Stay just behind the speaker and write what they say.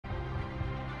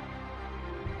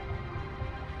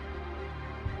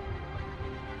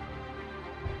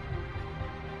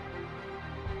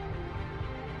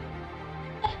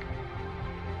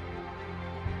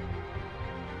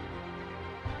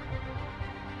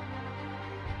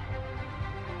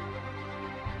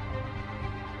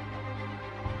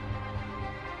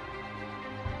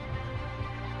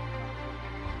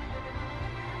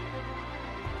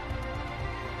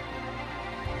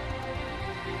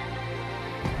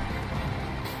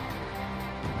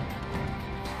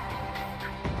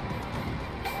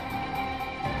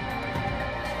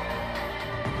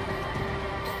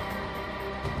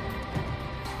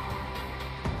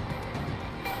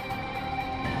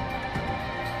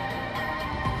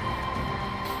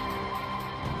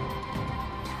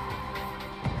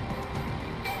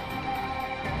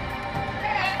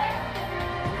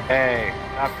Hey,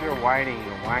 stop your whining,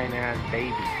 you whining ass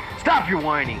baby. Stop your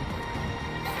whining!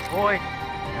 Boy,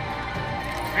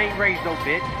 I ain't raised no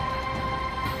bitch.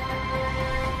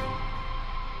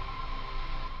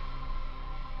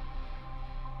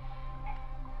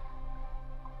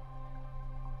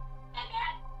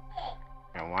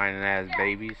 And whining ass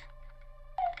babies.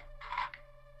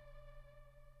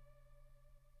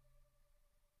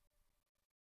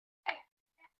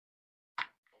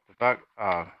 The fuck?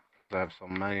 Oh, I have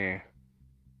some money.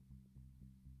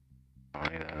 I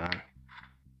don't need that then.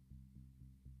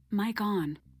 Mic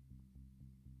on.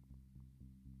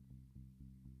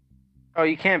 Oh,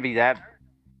 you can't be that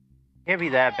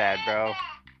bad, bro.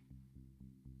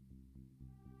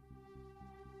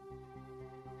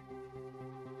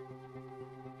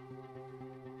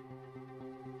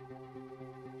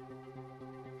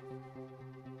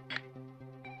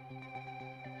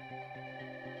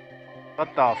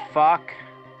 What the fuck?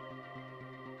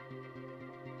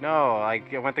 No,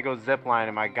 like I went to go zipline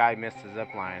and my guy missed the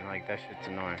zipline. Like that shit's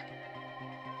annoying.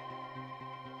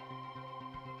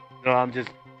 No, I'm just.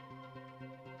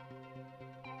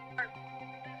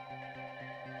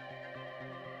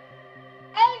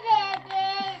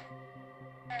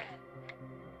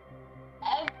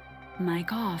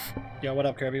 Mic off. Yo, what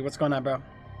up, Kirby? What's going on, bro?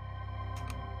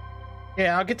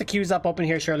 Yeah, I'll get the queues up open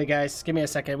here shortly, guys. Give me a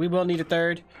second. We will need a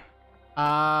third.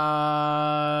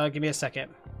 Give me a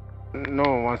second. No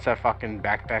one wants that fucking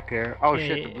backpack there. Oh Yeah,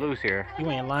 shit, the blue's here. You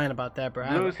ain't lying about that, bro.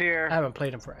 Blue's here. I haven't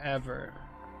played him forever.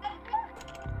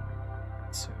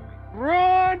 So,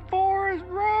 Run, Forrest,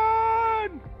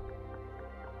 run!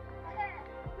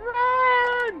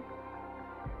 Run!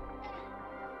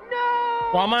 No!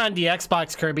 well, I'm on the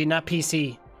Xbox, Kirby, not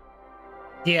PC.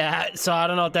 Yeah, so I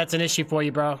don't know if that's an issue for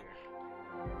you, bro.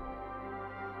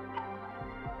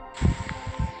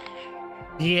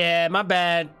 Yeah, my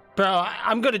bad. Bro,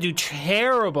 I'm gonna do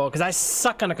terrible because I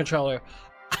suck on a controller.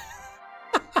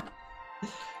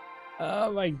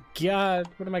 Oh my god,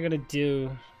 what am I gonna do?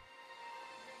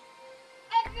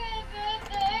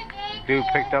 Dude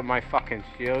picked up my fucking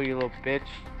shield, you little bitch.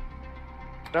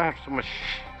 I don't have so much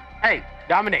Hey,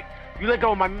 Dominic, you let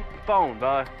go of my phone,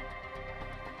 bud.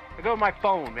 Let go of my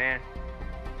phone, man.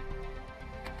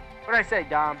 What'd I say,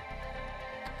 Dom?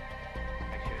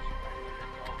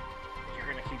 You're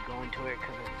gonna keep going to it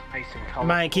because it's nice and colorful.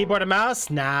 My keyboard and mouse?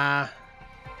 Nah.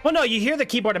 Well, no, you hear the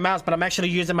keyboard and mouse, but I'm actually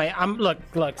using my. Look,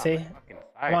 see.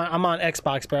 I'm on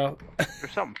Xbox, bro.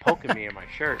 There's something poking me in my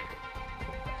shirt.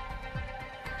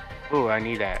 Ooh, I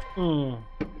need that. Let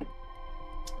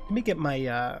me get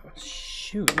my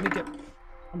shoot. Let me get.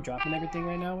 I'm dropping everything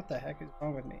right now. What the heck is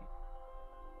wrong with me?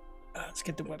 Let's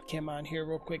get the webcam on here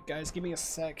real quick, guys. Give me a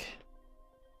sec.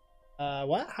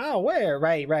 What? How? Where?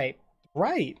 Right.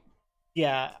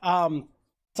 Yeah.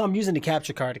 So I'm using the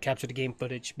capture card to capture the game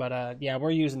footage, but yeah,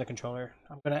 we're using the controller.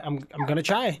 I'm gonna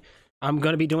try. I'm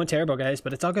gonna be doing terrible, guys,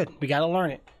 but it's all good. We gotta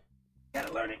learn it.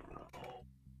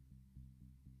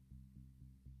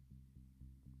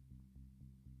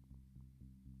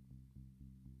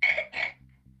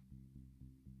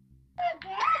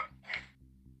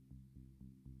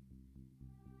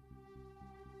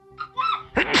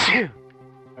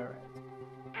 All right.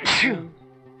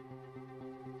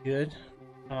 Good.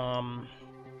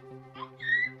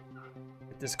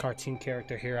 Get this cartoon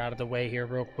character here out of the way here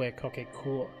real quick. Okay,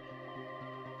 cool.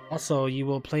 Also, you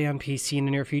will play on PC in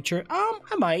the near future? I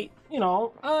might. You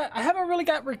know, I haven't really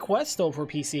got requests though for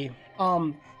PC.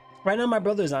 Right now my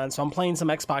brother's on, so I'm playing some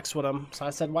Xbox with him. So I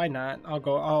said, why not?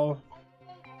 I'll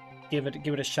give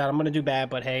it a shot. I'm gonna do bad,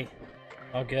 but hey,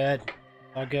 all good.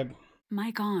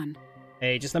 Mic on.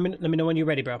 Hey, just let me know when you're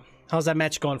ready, bro. How's that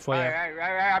match going for you? All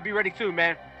right, I'll be ready too,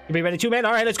 man. You be ready too, man?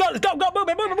 All right, let's go, move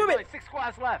it. Like 6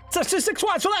 squads left. Six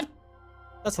squads left.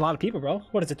 That's a lot of people, bro.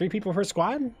 What is it, 3 people per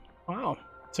squad? Wow.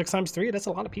 6 times 3, that's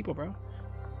a lot of people, bro.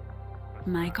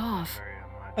 Mic off.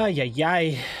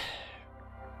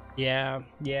 Yeah,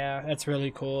 that's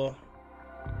really cool.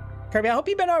 Kirby, I hope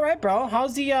you've been all right, bro.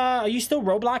 How's the are you still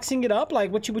Robloxing it up?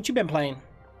 Like what you been playing?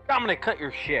 I'm gonna cut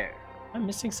your shit. I'm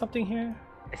missing something here.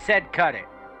 I said cut it.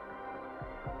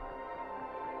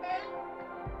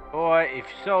 Boy, if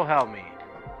so help me.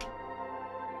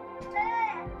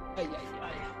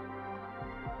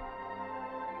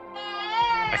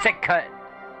 I said cut.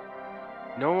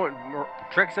 No one,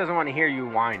 Trix doesn't want to hear you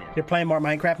whining. You're playing more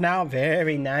Minecraft now?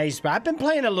 Very nice, bro. I've been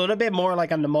playing a little bit more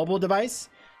like on the mobile device.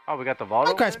 Oh, we got the Vault.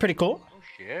 Minecraft's pretty cool. Oh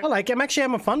shit. I like it. I'm actually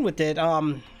having fun with it.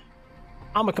 I'm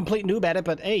a complete noob at it,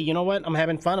 but hey, you know what? I'm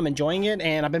having fun. I'm enjoying it,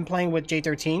 and I've been playing with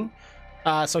J13.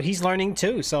 So he's learning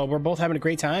too. So we're both having a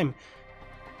great time.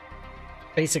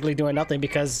 basically doing nothing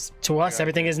because to us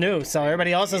everything is new. So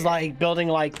everybody else is like building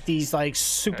like these like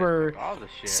super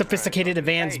sophisticated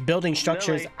advanced building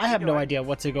structures. I have no idea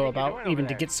what to go about even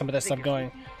to get some of that stuff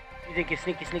going. You think it's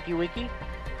sneaky wiki?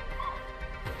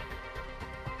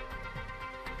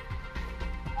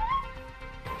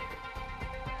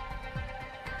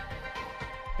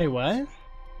 Hey, what?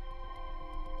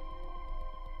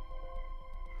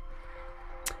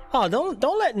 Oh,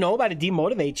 don't let nobody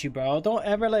demotivate you, bro. Don't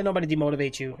ever let nobody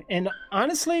demotivate you. And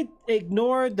honestly,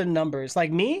 ignore the numbers.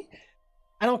 Like me,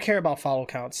 I don't care about follow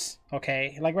counts.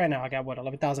 Okay, like right now I got what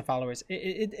 11,000 followers.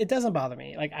 It doesn't bother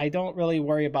me. Like I don't really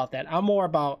worry about that. I'm more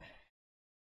about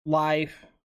live,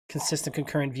 consistent,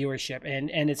 concurrent viewership,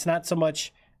 and it's not so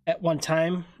much at one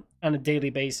time on a daily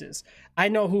basis. I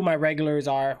know who my regulars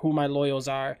are, who my loyals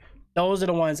are. Those are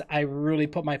the ones I really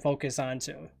put my focus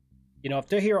onto. You know, if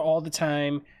they're here all the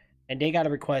time and they got a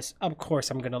request, of course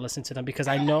I'm going to listen to them because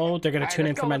I know they're going to tune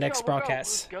in for my next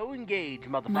broadcast. Let's go engage,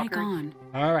 motherfucker. Mic on.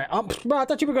 All right. Bro, I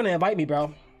thought you were going to invite me,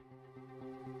 bro.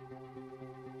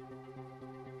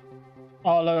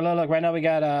 Oh, look. Right now we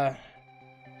got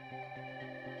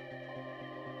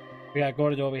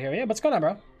Gordon over here. Yeah, what's going on,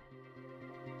 bro?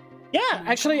 Yeah,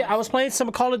 actually, I was playing some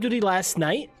Call of Duty last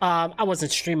night. I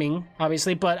wasn't streaming,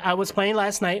 obviously, but I was playing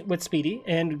last night with Speedy,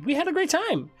 and we had a great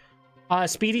time.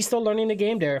 Speedy's still learning the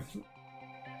game there.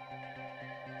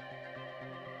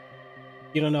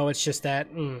 You don't know, it's just that.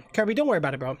 Kirby, don't worry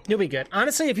about it, bro. You'll be good.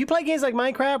 Honestly, if you play games like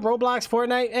Minecraft, Roblox,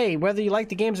 Fortnite, hey, whether you like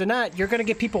the games or not, you're going to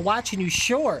get people watching you,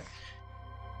 sure.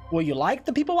 Will you like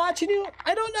the people watching you?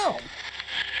 I don't know.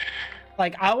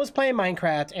 Like, I was playing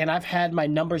Minecraft, and I've had my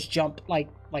numbers jump like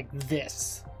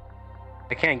this.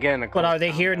 I can't get in the. But are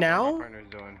they here now?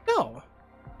 No.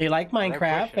 They like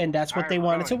Minecraft, and that's what they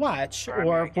wanted to watch,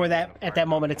 or for that at that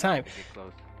moment in time.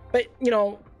 But you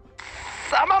know,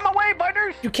 I'm on my way,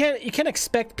 butters. You can't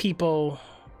expect people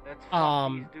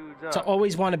to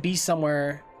always want to be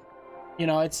somewhere. You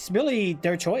know, it's really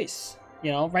their choice.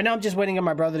 You know, right now I'm just waiting on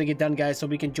my brother to get done, guys, so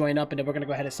we can join up, and then we're gonna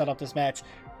go ahead and set up this match.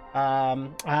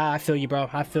 I feel you, bro.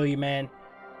 I feel you, man.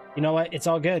 You know what? It's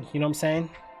all good. You know what I'm saying?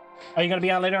 Are you gonna be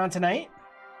on later on tonight?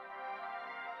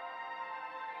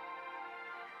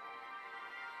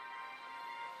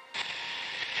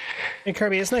 Hey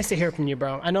Kirby, it's nice to hear from you,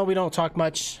 bro. I know we don't talk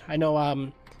much. I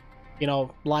know, you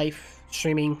know, life,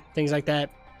 streaming, things like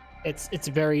that. It's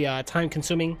very time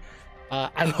consuming.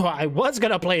 I was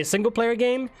gonna play a single player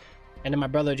game, and then my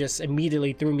brother just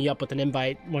immediately threw me up with an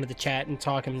invite, wanted to chat and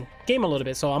talk and game a little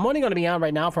bit. So I'm only gonna be on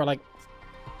right now for like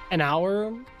an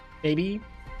hour, maybe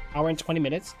hour and 20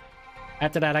 minutes.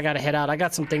 After that, I gotta head out. I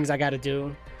got some things I gotta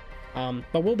do.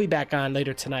 But we'll be back on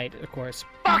later tonight, of course.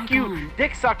 Fuck you,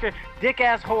 dick sucker, dick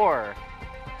ass whore.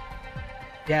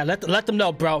 Yeah, let them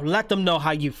know, bro. Let them know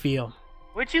how you feel.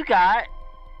 What you got?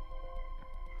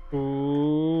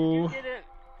 Ooh.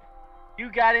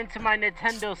 You got into my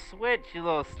Nintendo Switch, you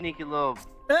little sneaky little.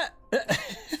 I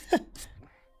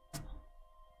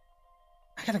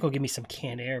gotta go get me some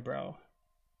canned air, bro.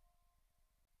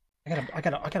 I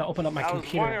gotta open up my computer. I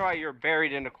was wondering why you're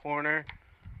buried in the corner.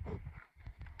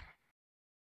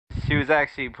 She was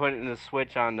actually putting the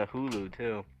Switch on the Hulu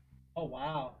too. Oh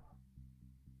wow.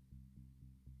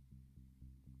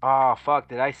 Oh fuck!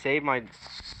 Did I save my?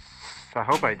 I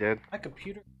hope I did. My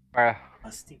computer.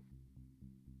 Rusty.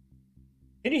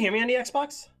 Can you hear me on the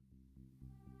Xbox?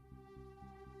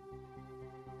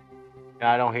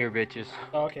 I don't hear bitches.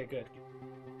 Oh, okay, good.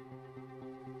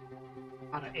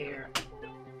 Out of air.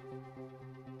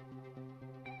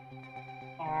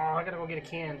 Oh, I gotta go get a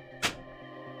can.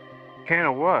 Can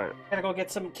of what? I gotta go get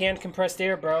some canned compressed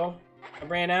air, bro. I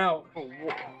ran out.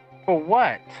 For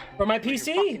what? For my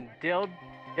PC.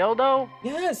 Dildo?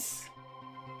 Yes.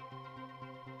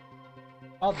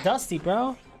 All dusty,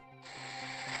 bro.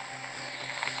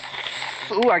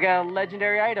 Ooh, I got a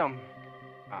legendary item.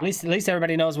 At least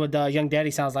everybody knows what Young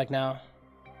Daddy sounds like now.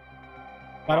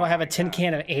 Why do I have a tin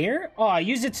can of air? Oh, I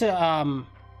used it to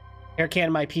air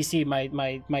can my PC,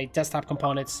 my desktop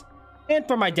components, and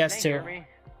for my desk too.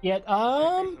 Yeah.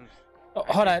 Oh,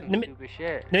 hold on.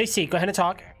 Let me see. Go ahead and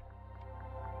talk.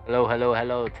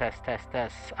 Hello. Test.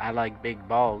 I like big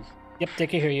balls. Yep, they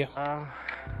can hear you.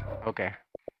 Okay.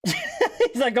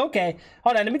 He's like, okay.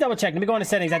 Hold on. Let me double check. Let me go into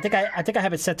settings. I think I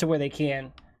have it set to where they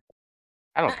can.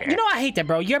 I don't care. You know, I hate that,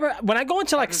 bro. You ever when I go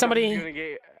into like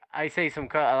somebody. I say a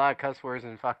lot of cuss words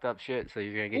and fucked up shit, so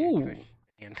you're gonna get.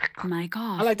 Mic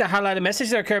off. I like that highlighted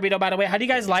message there, Kirby, though, by the way. How do you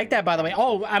guys like that, by the way?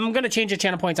 Oh, I'm going to change your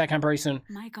channel points icon very soon.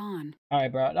 Mic on. All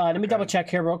right, bro. Let me double check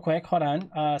here real quick. Hold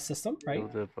on. System, right?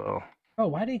 Oh,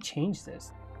 why did they change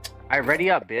this? Alright, ready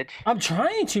up, bitch. I'm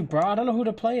trying to, bro. I don't know who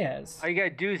to play as. All you gotta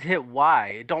do is hit Y.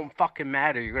 It don't fucking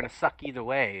matter. You're gonna suck either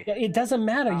way. Yeah, it doesn't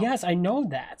matter. Yes, I know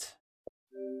that.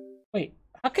 Wait,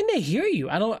 how can they hear you?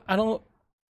 I don't.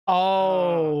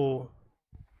 Oh.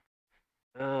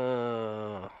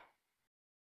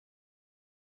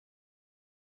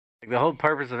 Like the whole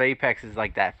purpose of Apex is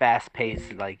like that fast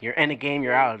pace. Like you're in a game,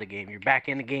 you're out of the game. You're back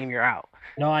in the game, you're out.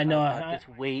 No, I know. Just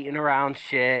waiting around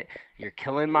shit. You're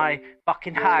killing my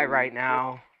fucking high right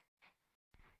now.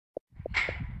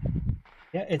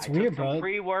 Yeah, it's I weird, took some bro.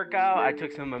 pre-workout. I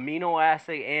took some amino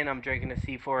acid, and I'm drinking a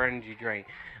C4 energy drink.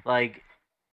 Like.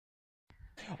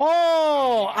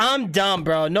 Oh, I'm dumb,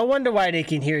 bro. No wonder why they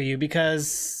can hear you,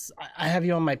 because I have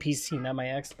you on my PC, not my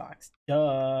Xbox.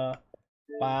 Duh.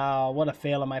 Wow, what a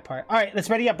fail on my part. All right, let's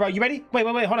ready up, bro. You ready? Wait,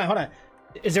 hold on.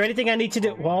 Is there anything I need to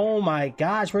do? Oh my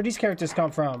gosh, where'd these characters come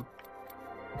from?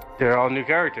 They're all new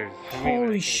characters.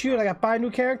 Holy shoot, I got 5 new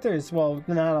characters. Well,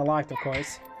 not unlocked, of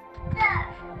course.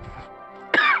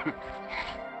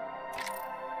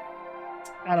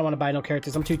 I don't want to buy no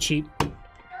characters. I'm too cheap.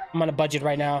 I'm on a budget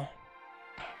right now.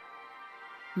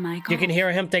 Michael. You can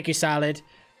hear him. Thank you, Solid.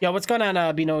 Yo, what's going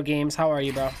on, Bino Games? How are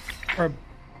you, bro? Or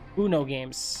Uno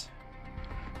Games.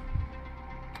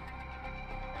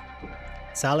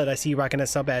 Solid, I see you rocking that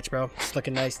sub badge, bro. It's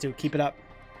looking nice, dude. Keep it up.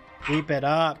 Keep it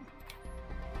up.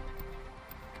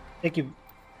 Thank you.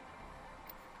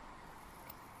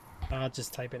 I'll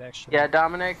just type it extra. Yeah,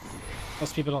 Dominic?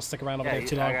 Most people don't stick around over there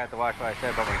too long. I got to watch what I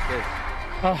said about my kids.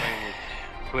 Oh.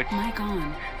 Twitch. Mic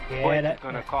on. Yeah, That's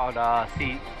gonna call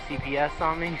CPS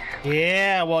on me.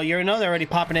 Yeah, well, you know they're already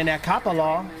popping in that copper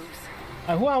law.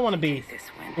 Who I want to be?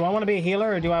 Do I want to be a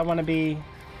healer, or do I want to be...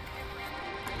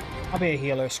 I'll be a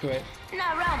healer, screw it.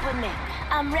 Now run with me.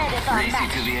 I'm ready for a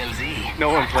match. To the LZ. No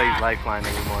one plays Lifeline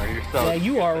anymore. You're so... Yeah,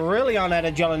 you are really on that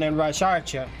adrenaline rush,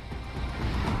 aren't you?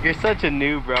 You're such a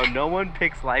noob, bro. No one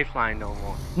picks Lifeline no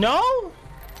more. No?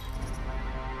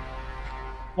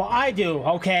 Well, I do,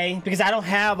 okay? Because I don't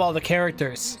have all the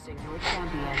characters.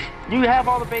 You have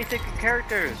all the basic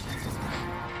characters.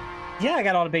 Yeah, I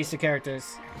got all the basic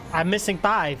characters. I'm missing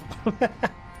 5.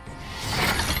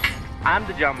 I'm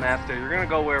the jump master. You're gonna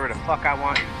go wherever the fuck I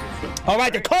want you to. All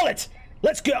right, then call it.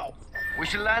 Let's go. We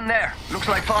should land there. Looks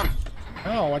like fun.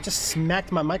 Oh, I just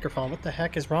smacked my microphone. What the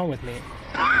heck is wrong with me?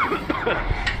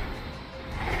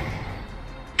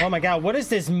 Oh my god, what is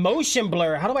this motion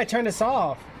blur? How do I turn this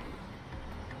off?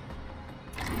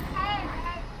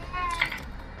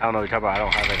 I don't know what you're talking about. I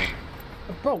don't have any.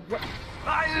 Bro, what?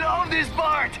 I love this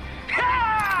part.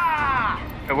 Ha!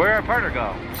 Hey, where'd our partner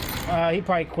go? He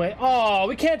probably quit. Oh,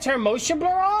 we can't turn motion blur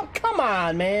off? Come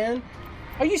on, man.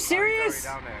 Are you serious?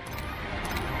 Down there.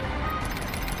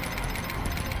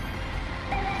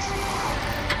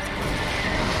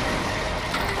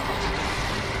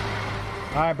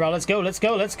 All right, bro, let's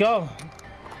go.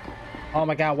 Oh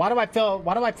my god, why do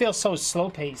I feel so slow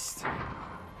paced? I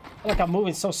feel like I'm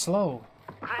moving so slow.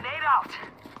 Grenade out.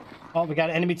 Oh, we got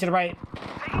an enemy to the right.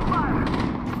 Taking fire.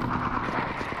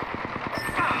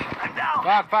 I'm down.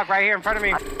 Fuck, right here in front of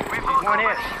me. One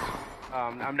hit.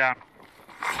 I'm down.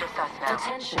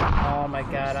 Attention. Oh my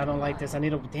god, I don't like this. I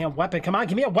need a damn weapon. Come on,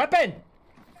 give me a weapon.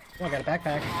 Oh, I got a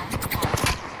backpack.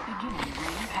 Beginning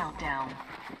ring countdown.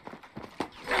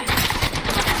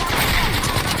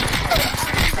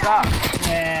 Stop.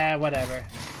 Yeah, whatever.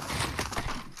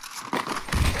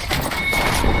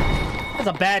 That's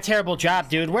a bad, terrible drop,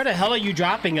 dude. Where the hell are you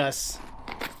dropping us?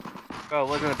 Bro, it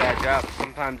wasn't a bad drop.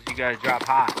 Sometimes you gotta drop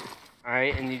hot.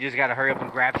 Alright? And you just gotta hurry up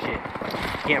and grab shit.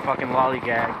 You can't fucking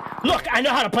lollygag. Look, I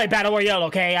know how to play Battle Royale,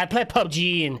 okay? I play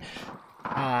PUBG and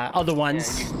other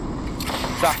ones. Yeah,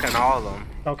 you suck on all of them.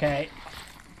 Okay.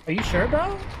 Are you sure,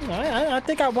 bro? I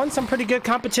think I won some pretty good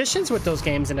competitions with those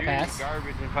games in the You're past.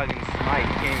 garbage and fucking Smite.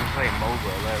 You can't even play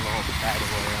MOBA, let alone Battle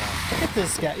Royale. Look at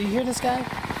this guy. You hear this guy?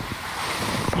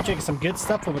 You drinking some good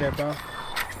stuff over there, bro.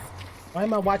 Why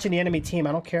am I watching the enemy team?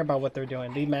 I don't care about what they're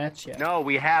doing. Lead match? Yeah. No,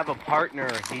 we have a partner.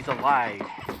 He's alive.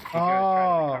 He's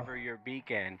trying to recover your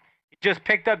beacon. You just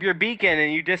picked up your beacon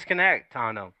and you disconnect,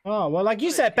 Tano. Oh, well, like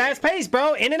you said, fast pace,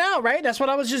 bro. In and out, right? That's what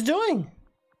I was just doing.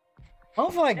 I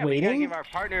don't feel like Yeah, we gotta waiting. give our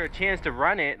partner a chance to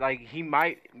run it. Like, he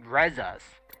might res us.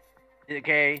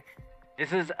 Okay?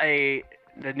 This is the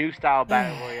new style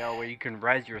Battle Royale where you can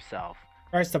res yourself.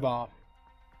 First of all,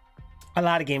 a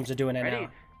lot of games are doing that Ready?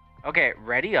 now. Okay,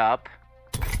 ready up.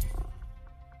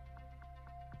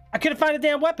 I couldn't find a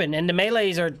damn weapon, and the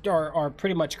melees are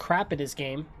pretty much crap in this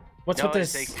game. What's with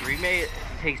this? It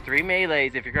takes three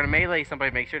melees. If you're gonna melee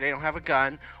somebody, make sure they don't have a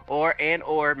gun, or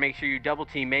make sure you double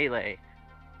team melee.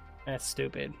 That's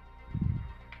stupid.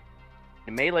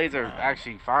 The melees are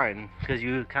actually fine because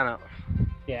you kind of.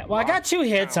 Yeah, well, I got 2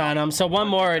 hits on them, so one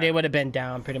more they would have been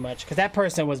down pretty much because that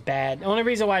person was bad. The only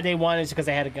reason why they won is because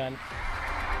they had a gun.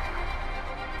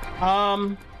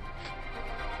 I'm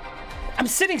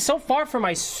sitting so far from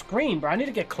my screen, bro. I need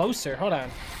to get closer. Hold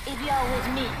on. If you're with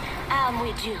me, I'm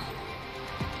with you.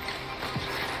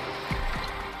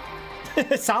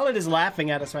 Solid is laughing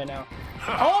at us right now.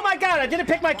 Oh my god, I didn't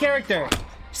pick my character.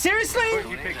 Seriously? Of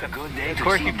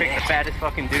course you picked the fattest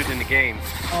fucking dude in the game.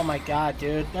 Oh my god,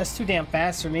 dude. That's too damn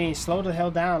fast for me. Slow the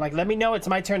hell down. Like, let me know it's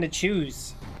my turn to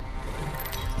choose.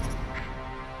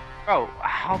 Bro,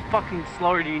 how fucking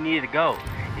slower do you need to go?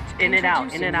 It's in and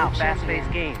out, fast-paced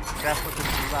game. That's what this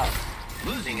is about.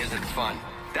 Losing isn't fun.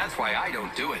 That's why I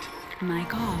don't do it.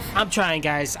 Mic off. I'm trying,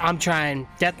 guys. I'm trying.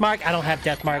 Deathmark? I don't have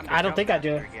Deathmark. I don't think I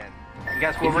do.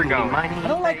 Guess where we're going? I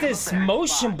don't like this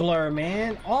motion blur,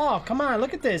 man. Oh, come on.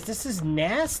 Look at this. This is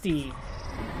nasty.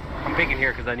 I'm picking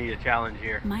here because I need a challenge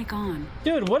here. Mic on.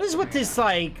 Dude, what is with this,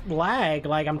 like, lag?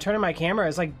 Like, I'm turning my camera.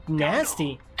 It's, like,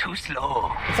 nasty. Too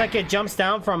slow. It's like it jumps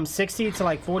down from 60 to,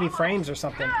 like, 40 frames or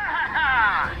something.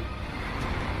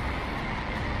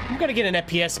 I'm gonna get an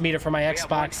FPS meter for my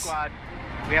Xbox.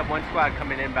 We have one squad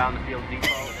coming inbound the field depot.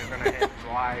 They're gonna hit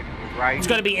wide right. It's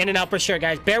gonna be in and out for sure,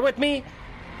 guys. Bear with me.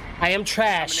 I am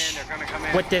trash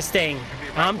with this thing.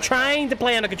 I'm trying to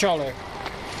play on the controller.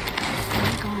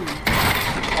 Mic on.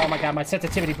 Oh my god, my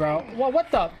sensitivity, bro. Well, what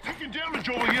the? Taking damage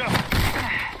over here.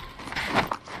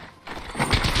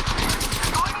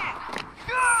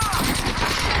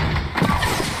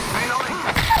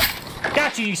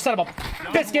 Got you, you son of a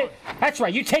biscuit. That's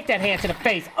right, you take that hand to the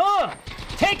face.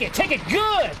 Take it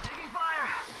good.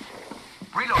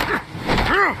 Reload.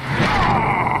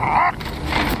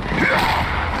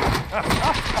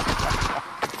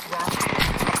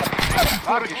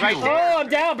 Oh, I'm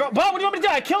down, bro. What do you want me to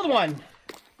do? I killed one.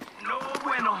 No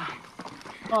bueno.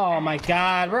 Oh my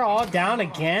god, we're all down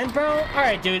again, bro. All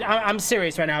right, dude, I'm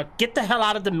serious right now. Get the hell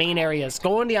out of the main areas.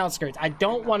 Go in the outskirts. I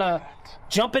don't want to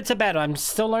jump into battle. I'm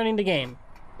still learning the game.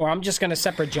 Or I'm just going to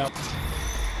separate jump.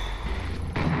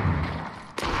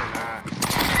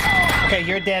 Okay,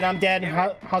 you're dead. I'm dead.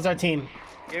 How's our team?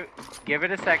 Give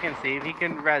it a second. See if he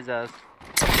can res us.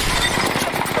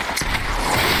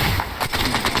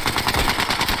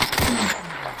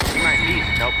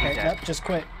 Nope, he's dead. Yep, just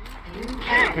quit.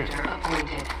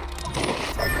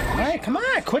 Alright, come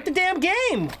on, quit the damn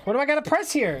game! What do I gotta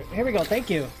press here? Here we go, thank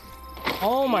you.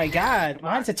 Oh my god,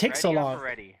 why does it take so long?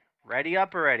 Ready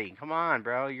up already. Come on,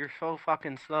 bro. You're so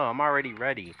fucking slow. I'm already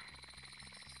ready.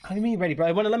 How do you mean ready, bro?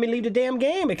 It wouldn't let me leave the damn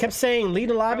game. It kept saying leave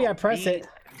the lobby, I press it.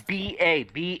 BA.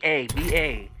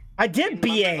 I did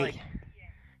BA! Like,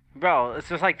 bro, it's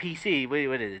just like PC.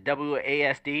 What is it?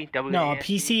 WASD? No,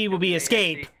 PC will be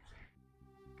escape.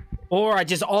 Or I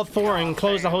just alt 4 and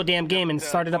close the whole damn game and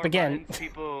start it up again.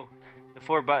 The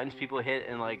 4 buttons people hit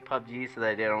in like PUBG so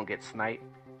that they don't get sniped.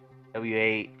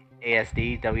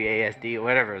 WASD,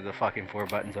 whatever the fucking 4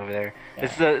 buttons over there. Yeah.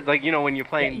 It's like, you know, when you're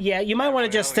playing. Yeah, you might want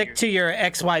to just stick to your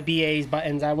XYBA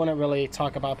buttons. I wouldn't really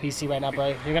talk about PC right now,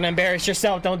 bro. You're gonna embarrass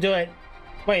yourself. Don't do it.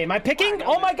 Wait, am I picking?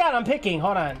 Oh my god, I'm picking.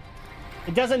 Hold on.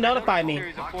 It doesn't notify me.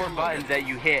 There's 4 buttons that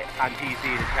you hit on PC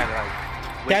to kind of like.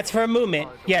 That's for movement.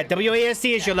 Yeah,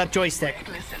 WASD is your left joystick.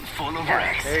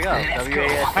 Yeah, there you go.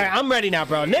 WASD. Alright, I'm ready now,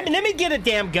 bro. Let me get a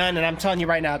damn gun, and I'm telling you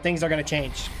right now, things are gonna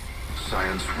change.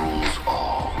 Science rules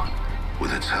all.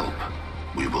 With its help,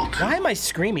 we will too. Why am I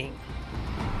screaming?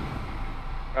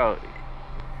 Oh.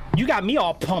 You got me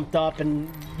all pumped up, and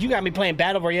you got me playing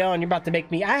Battle Royale, and you're about to make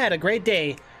me... I had a great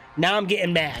day. Now I'm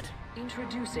getting mad.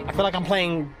 Introducing I feel like I'm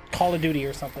playing Call of Duty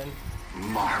or something.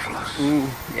 Marvelous.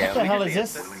 Yeah, what the hell is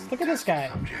this? Look at this guy.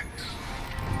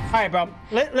 All right, bro.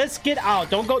 Let's get out.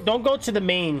 Don't go to the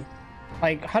main.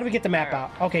 Like, how do we get the map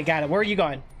out? Okay, got it. Where are you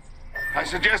going? I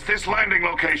suggest this landing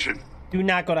location. Do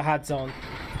not go to hot zone.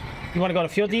 You want to go to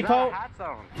field depot? Hot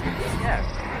zone.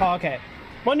 Yeah. Oh, okay.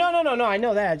 Well, no. I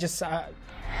know that. Just, are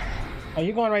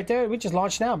you going right there? We just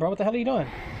launched now, bro. What the hell are you doing?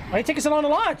 Why are you taking so long to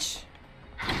launch?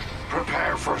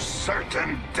 Prepare for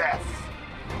certain death.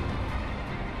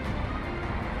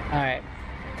 All right.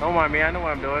 Don't mind me. I know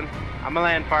what I'm doing. I'm gonna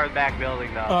land far back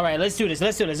building though. All right, let's do this.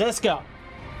 Let's go.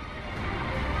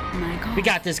 Mic off. We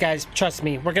got this, guys. Trust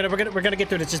me. We're gonna get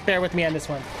through this. Just bear with me on this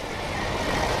one.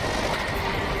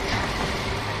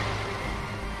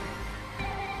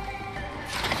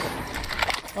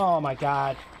 Oh my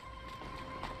god.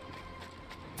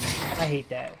 I hate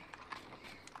that.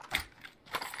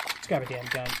 Let's grab a damn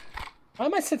gun. Why are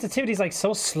my sensitivities like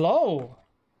so slow?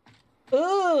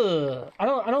 Ugh. I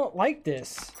don't like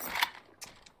this.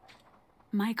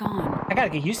 Mic on. I gotta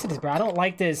get used to this, bro. I don't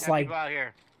like this, like... People out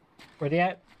here. Where they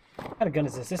at? What kind of gun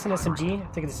is this? Is this an SMG?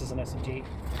 I think this is an SMG.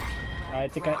 I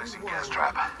think I... Placing gas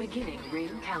trap. Beginning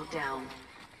ring countdown.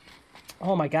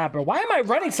 Oh my god, bro. Why am I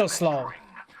running so slow?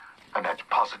 A net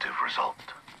positive result.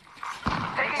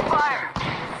 Taking fire.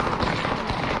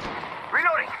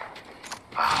 Reloading.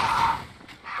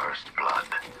 First blood.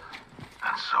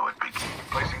 And so it began.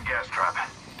 Placing gas trap.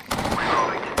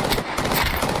 Reloading.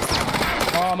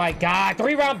 Oh my god.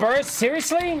 3-round burst?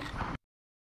 Seriously?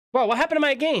 Bro, what happened to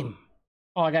my game?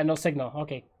 Oh, I got no signal.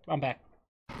 Okay, I'm back.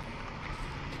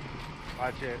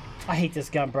 Watch it. I hate this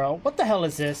gun, bro. What the hell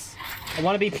is this? I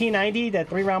want to be P90, that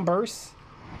 3-round burst?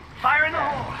 Fire in the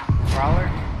hole. Prowler?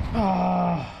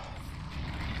 Oh.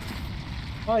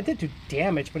 Well, I did do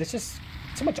damage, but it's just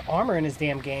so much armor in this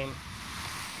damn game.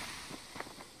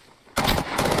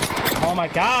 Oh my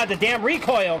god, the damn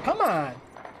recoil. Come on.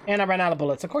 And I ran out of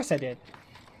bullets. Of course I did.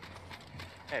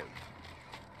 Hey.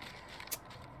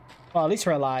 Well, at least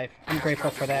we're alive. I'm grateful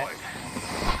for that.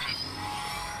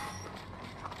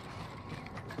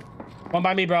 One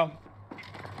by me, bro.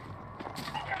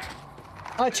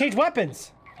 Oh, I changed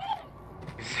weapons.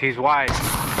 He's wide. He's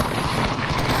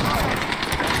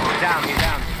down, he's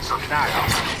down. He's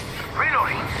knocked.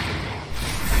 Reloading.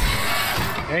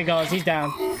 There he goes, he's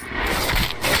down.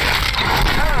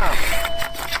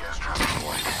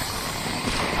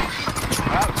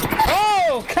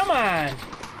 Oh, come on.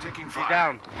 Taking He's fire.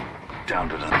 down. Down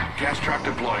to the gas trap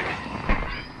deployed.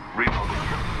 Reloading.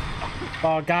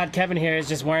 Oh god, Kevin here is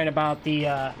just worrying about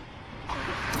the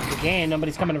game.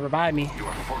 Nobody's coming to revive me. You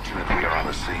are fortunate we are on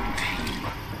the same team.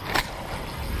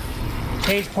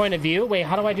 Change point of view? Wait,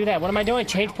 how do I do that? What am I doing?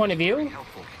 Change point of view?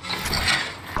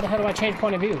 How the hell do I change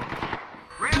point of view?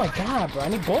 Oh my god, bro, I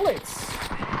need bullets.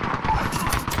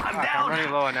 I'm I'm down.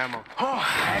 running low on ammo. Oh,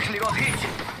 I actually got hit.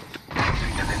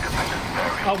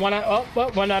 Oh,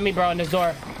 one on me, bro, in this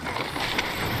door.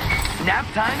 Nap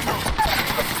time.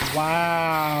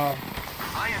 Wow.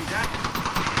 I am down.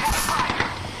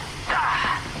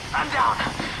 I'm down.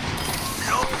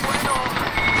 No bueno.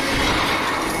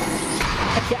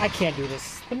 I can't do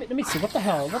this. Let me see. What the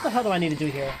hell? What the hell do I need to do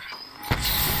here?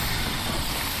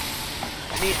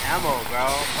 I need ammo, bro.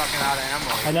 I'm fucking out of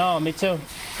ammo. I know, me too.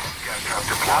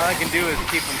 All I can do is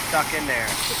keep him stuck in there.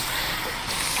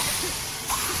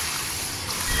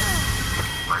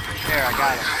 There, I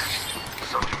got him.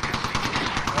 Subject is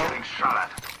getting shot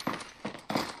at.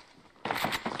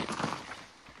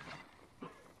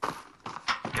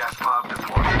 Gas pod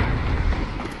deployed.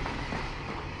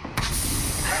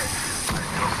 I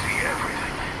still see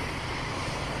everything.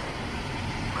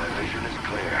 My vision is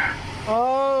clear.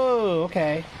 Oh,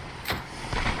 okay.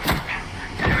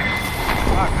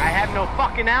 Fuck, I have no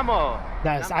fucking ammo.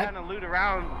 Nice. I'm trying to loot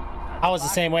around. I was the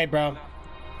same way, bro.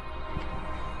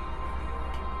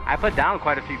 I put down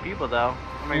quite a few people, though.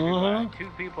 How many people? 2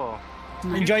 people.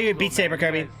 Enjoy your Beat Saber,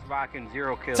 Man, you Kirby. guys rocking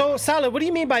 0 kills. So, Solid, what do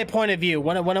you mean by point of view?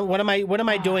 What am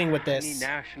I doing with I need this?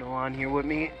 National on here with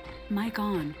me. Mic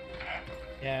on.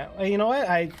 Yeah, well, you know what?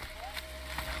 How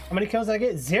many kills did I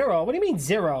get? 0. What do you mean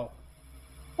 0?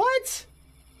 What?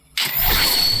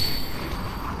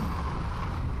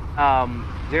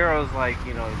 0's like,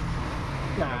 you know.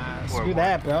 Nah, Or screw one.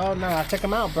 that, bro. Nah, check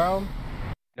them out, bro.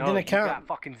 No, didn't you count. got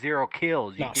fucking 0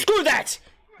 kills. You No, did- screw that!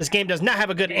 This game does not have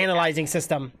a good analyzing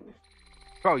system.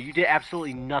 Bro, you did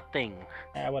absolutely nothing.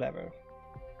 Yeah, whatever.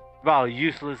 Bro,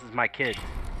 useless is my kid.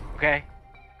 Okay?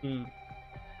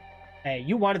 Hey,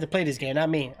 you wanted to play this game, not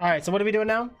me. Alright, so what are we doing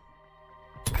now?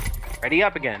 Ready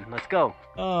up again. Let's go.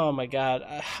 Oh my god.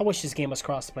 I wish this game was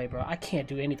crossplay, bro. I can't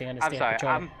do anything on this I'm damn sorry.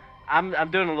 controller.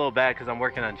 I'm doing a little bad because I'm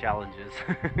working on challenges.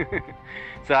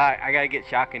 So I gotta get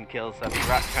shotgun kills. So I'm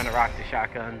trying to rock the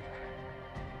shotguns.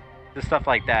 Just stuff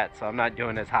like that. So I'm not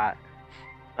doing as hot.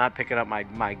 Not picking up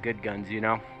my good guns, you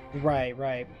know? Right.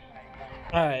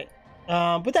 Alright.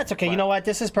 But that's okay. You know what?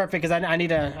 This is perfect because I need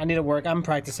to work. I'm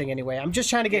practicing anyway. I'm just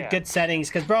trying to get good settings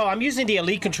because, bro, I'm using the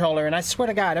Elite controller and I swear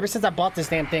to God, ever since I bought this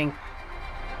damn thing,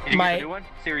 Did you get the new one?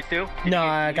 Series 2? No,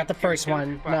 I got the first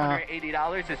one. For No.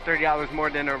 $180, it's $30 more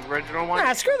than the original one.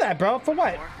 Nah, screw that, bro. For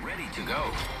what? Ready to go.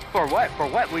 For what? For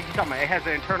what? What are you talking about? It has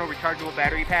an internal rechargeable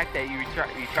battery pack that you charge.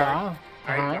 Ah,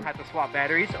 Alright, you don't have to swap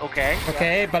batteries. Okay.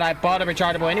 Okay, but I bought a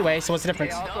rechargeable anyway, so what's the It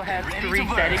difference? also has 3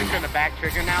 settings in the back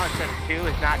trigger now instead of 2.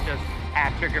 It's not just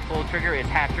half trigger, full trigger. It's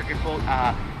half trigger,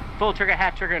 full trigger,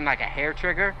 half trigger, and like a hair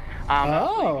trigger.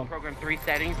 Also you can program 3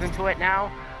 settings into it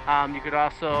now. You could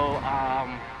also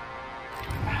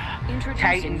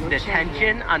tighten the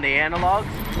tension on the analogs.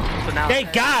 So now.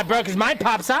 Thank God, bro, because mine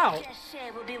pops out.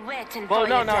 Well,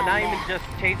 no, not even just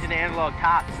changing the analog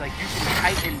tops. Like you can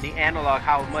tighten the analog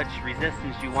how much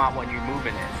resistance you want when you're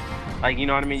moving it. Like, you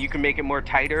know what I mean? You can make it more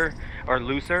tighter or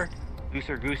looser.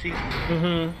 Looser goosey.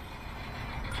 Mm-hmm.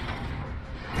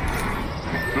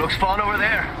 Looks fun over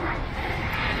there.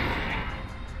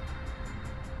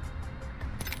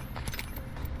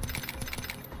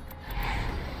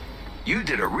 You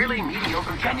did a really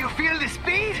mediocre Can you feel the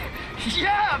speed?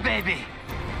 Yeah, baby.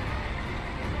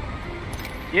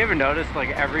 You ever notice, like,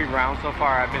 every round so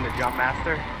far I've been a jump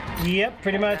master? Yep,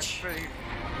 pretty much.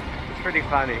 It's pretty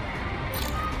funny.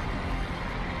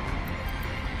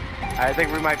 I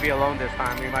think we might be alone this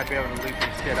time. We might be able to loot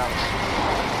this shit up.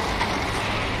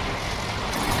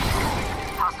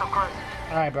 Hostile close.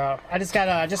 All right, bro. I just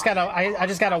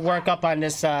gotta work up on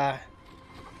this.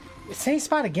 Same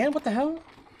spot again? What the hell?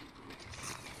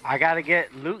 I gotta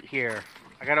get loot here.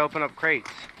 I gotta open up crates.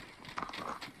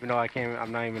 Even though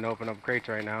I'm not even opening up crates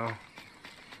right now.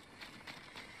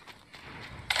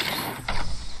 I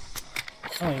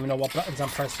don't even know what buttons I'm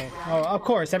pressing. Oh, of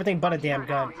course, everything but a damn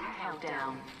gun.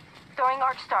 Countdown. Throwing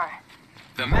Arcstar.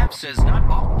 The map says not.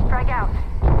 Oh, Frag out.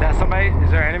 Is that somebody? Is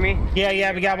there an enemy?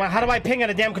 Yeah, we got one. How do I ping on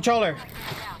a damn controller?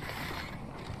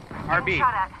 RB.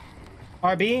 Shot at.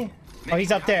 RB? Oh,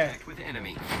 he's up there. with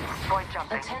enemy. Void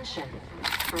jumping. Attention.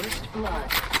 First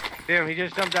blood. Damn, he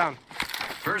just jumped down.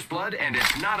 First blood, and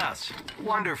it's not us.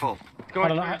 Wonderful. It's going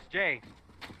Hold on, towards Jay.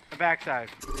 The backside.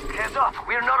 Heads up,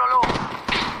 we're not alone.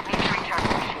 Need to recharge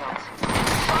my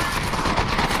shields.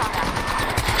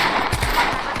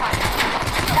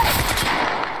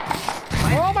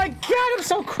 Oh my god, I'm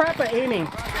so crap at aiming.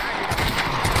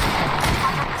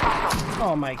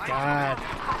 Oh my god.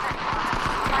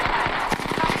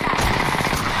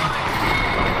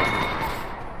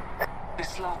 The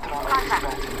slaughter of this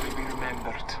battle will be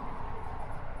remembered.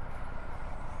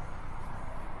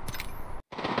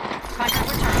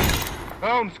 Contact returned.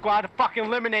 Boom, squad fucking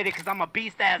eliminated because I'm a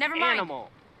beast-ass Never mind. animal.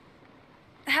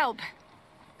 Help.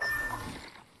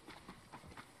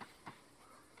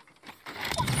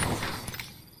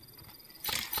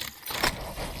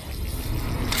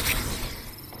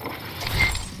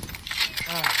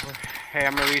 Hey,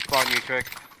 I'm gonna respawn you, Trick.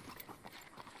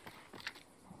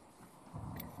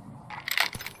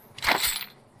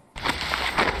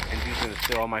 And he's gonna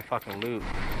steal all my fucking loot.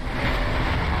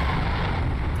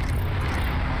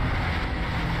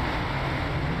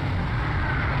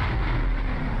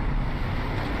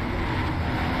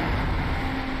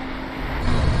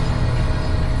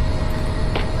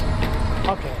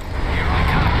 Okay.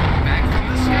 Back from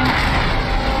the sky.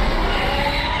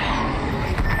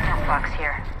 Box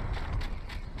here.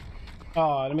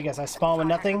 Oh, let me guess. I spawn with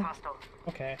nothing? Hostile.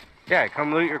 Okay. Yeah,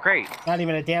 come loot your crate. Not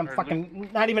even a damn fucking...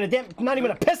 Not even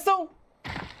a pistol?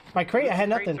 My crate, I had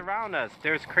Crates nothing. around us.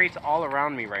 There's crates all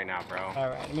around me right now, bro.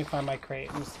 Alright, let me find my crate.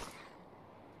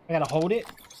 I gotta hold it?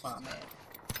 Come on, man.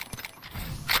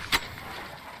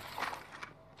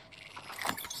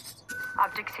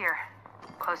 Optics here.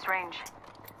 Close range.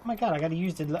 Oh my god, I gotta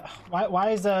use the... Why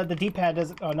is the D-pad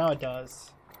doesn't... Oh, now it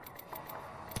does.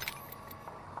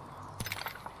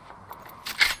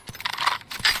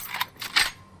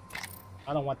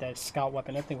 I don't want that scout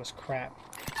weapon. That thing was crap.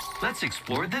 Let's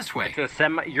explore this way. It's a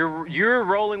semi. You're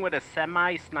rolling with a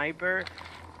semi-sniper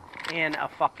and a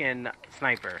fucking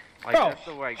sniper. Like, Bro, that's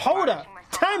the way. hold up.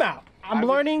 Time out. I'm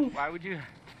learning... Why would you?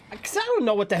 Because I don't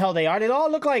know what the hell they are. They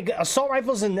all look like assault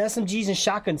rifles and SMGs and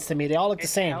shotguns to me. They all look the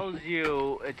same.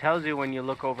 It tells you when you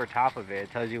look over top of it.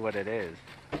 It tells you what it is.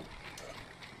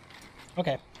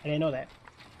 Okay, I didn't know that.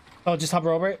 Oh, just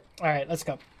hover over it? Alright, let's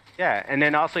go. Yeah, and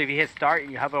then also if you hit start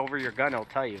and you hover over your gun, it'll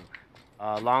tell you.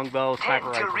 Longbow, sniper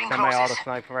Head to rifle, ring semi-auto closes.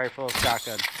 sniper rifle,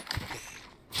 shotgun.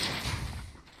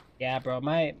 Yeah, bro,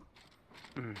 my...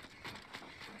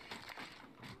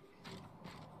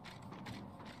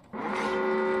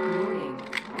 Warning.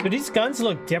 Do these guns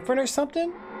look different or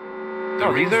something?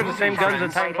 No, these are the same guns in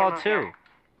Titanfall 2.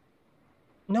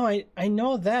 No, I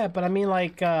know that, but I mean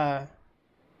like, the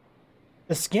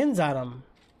skins on them.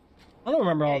 I don't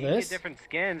remember all You can this. get different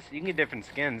skins. You can get different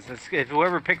skins. If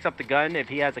whoever picks up the gun, if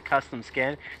he has a custom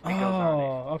skin, it goes on it.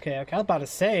 Oh, okay. I was about to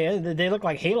say, they look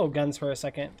like Halo guns for a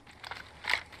second.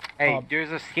 Hey, Oh.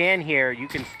 there's a scan here. You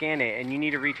can scan it, and you need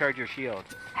to recharge your shield.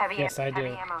 Heavy, Yes, I heavy do.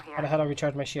 ammo here. How the hell do I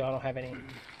recharge my shield? I don't have any. You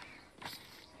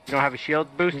don't have a shield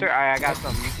booster? Alright, I got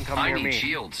some. You can come I near need me.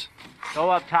 shields.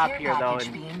 Go up top Care here, though, package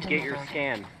and being get your delivered.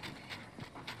 scan.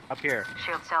 Up here.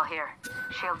 Shield cell here.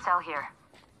 Shield cell here.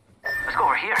 Let's go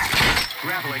over here.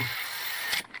 Grappling.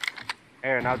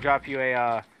 Here, and I'll drop you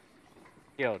a,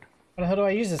 shield. How the hell do I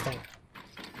use this thing?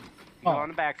 Go Oh. on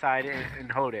the backside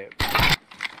and hold it.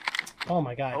 Oh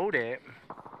my god. Hold it.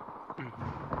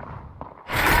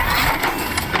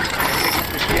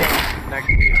 Next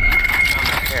to you.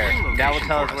 Here, that will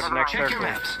tell us what the next Check your circle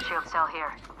is. maps. Shield cell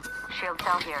here. Shield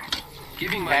cell here.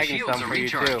 Giving my Tagging shields some a for you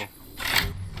recharge. too.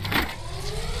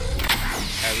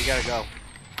 Alright, we gotta go.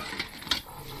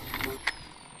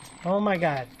 Oh my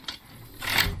god.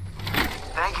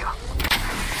 Thank you.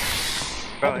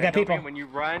 Bro, we got people. When you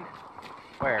run, You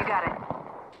where? got it.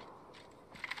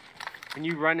 When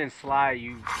you run and slide,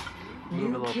 you move a New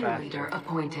little kill faster. leader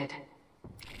appointed.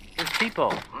 There's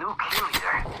people. New kill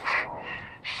leader.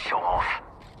 Show off.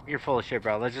 You're full of shit,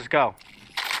 bro. Let's just go.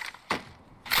 Check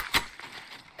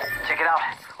it out.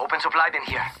 Open supply bin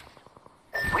here.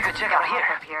 We could check out here.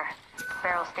 Up here.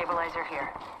 Barrel stabilizer here.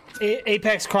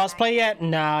 Apex crossplay yet?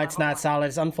 No, it's not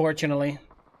solid, unfortunately.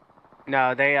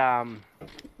 No, they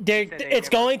It's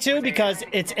going to because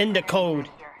it's in the code.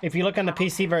 If you look on the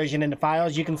PC version in the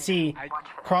files, you can see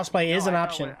crossplay is an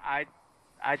option.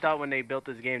 I thought when they built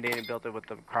this game, they didn't build it with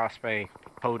the crossplay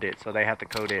coded, so they have to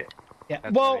code it. Yeah.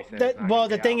 That's why Well, they said it's not well, gonna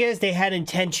the be thing out. is, they had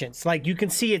intentions. Like you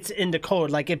can see it's in the code,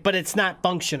 like it, but it's not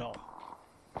functional.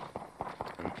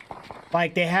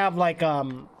 Like they have like a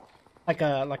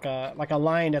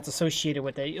line that's associated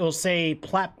with it. It'll say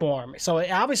platform, so it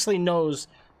obviously knows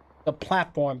the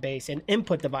platform base and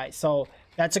input device. So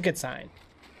that's a good sign.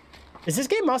 Is this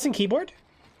game mouse and keyboard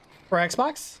for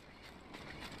Xbox?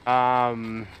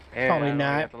 Yeah, Probably I don't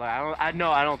not. have to lie. I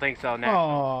don't think so. Now.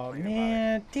 Oh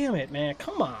man, damn it, man!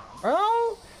 Come on, bro.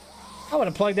 I would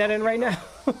have plugged that in right now.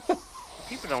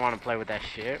 People don't want to play with that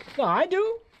shit. No, I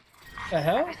do. The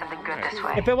hell? There's something good this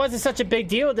way. If it wasn't such a big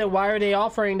deal, then why are they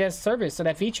offering that service or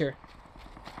that feature?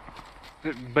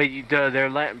 But they're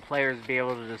letting players be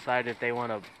able to decide if they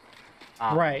want to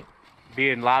Right. be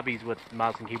in lobbies with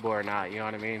mouse and keyboard or not. You know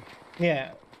what I mean?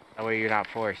 Yeah. That way you're not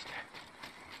forced.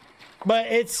 But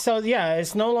it's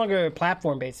it's no longer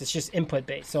platform based. It's just input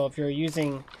based. So if you're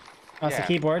using mouse and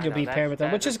keyboard, I you'll know, be paired with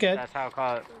them, which is good. That's how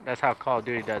Call of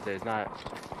Duty does it. It's not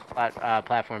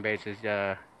platform based. It's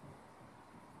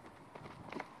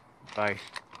device.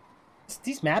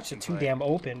 These maps are too damn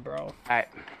open, bro. All right,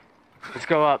 let's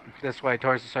go up this way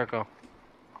towards the circle.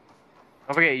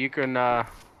 Don't forget you can.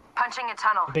 Punching a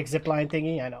tunnel. The big zipline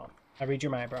thingy. I know. I read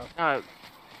your mind, bro.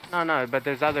 No, but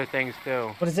there's other things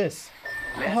too. What is this?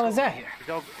 What the hell is that?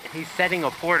 He's setting a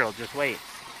portal. Just wait.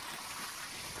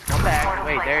 Come back.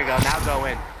 Wait, there you go. Now go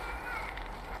in.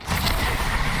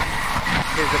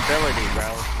 His ability,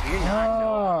 bro. You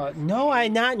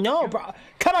No, bro.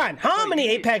 Come on. How many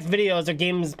Apex videos or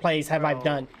games plays have I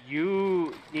done?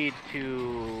 You need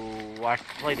to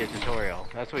play the tutorial.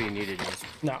 That's what you need to do.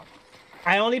 No.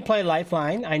 I only play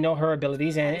Lifeline. I know her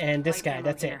abilities and this guy.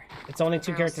 That's it. It's only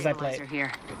two characters I played.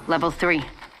 Here. Level 3.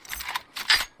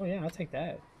 Oh yeah, I'll take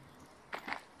that.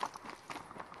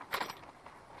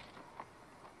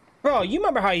 Bro, you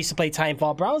remember how I used to play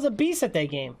Timefall, bro? I was a beast at that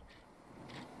game.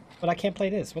 But I can't play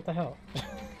this. What the hell?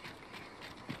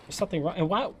 There's something wrong. And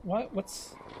why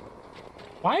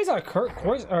is our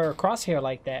crosshair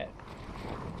like that?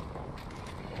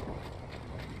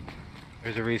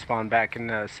 There's a respawn back in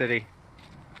the city.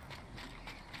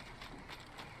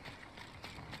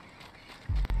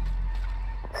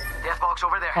 Death box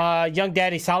over there. Young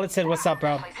Daddy Solid said, "What's up,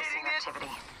 bro?" Places in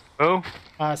activity. Who?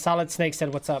 Solid Snake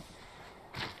said, "What's up?"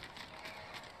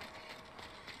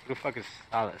 Who the fuck is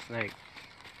Solid Snake?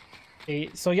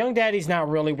 So Young Daddy's not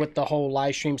really with the whole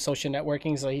live stream social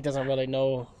networking, so he doesn't really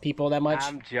know people that much.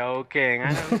 I'm joking.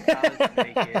 I know who Solid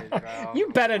Snake is, bro. You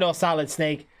better know Solid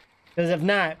Snake, because if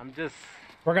not,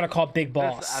 we're gonna call Big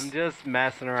Boss. I'm just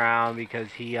messing around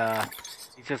because he's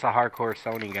just a hardcore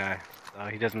Sony guy. So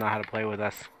he doesn't know how to play with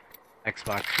us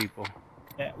Xbox people.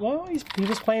 Yeah, well, he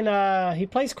was playing. He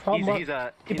plays Call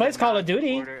of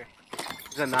Duty.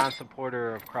 He's a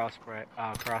non-supporter of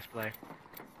crossplay.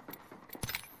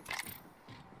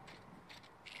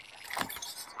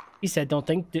 He said, "Don't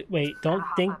think. Don't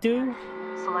think. Do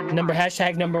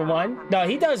Select number one. No,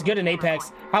 he does good in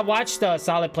Apex. I watched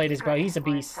Solid play this, bro. He's a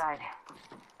beast. side.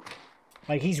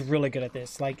 Like he's really good at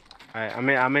this. Like, Alright,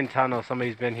 I'm in tunnel.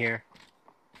 Somebody's been here.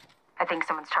 I think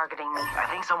someone's targeting me. I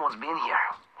think someone's been here.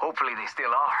 Hopefully they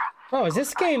still are. bro, is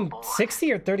this game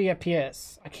 60 or 30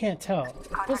 FPS? I can't tell.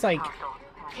 It was like,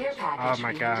 Care package Oh my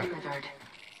being God. delivered.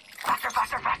 Faster,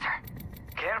 faster, faster.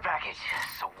 Care package.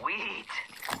 Sweet.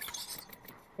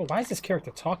 oh, why is this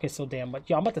character talking so damn much?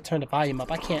 Yo, I'm about to turn the volume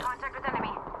up. I can't. Contact with enemy.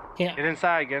 Can't. Get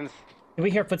inside, Gens. Did we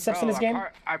hear footsteps in this game?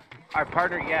 Our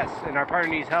partner, yes, and our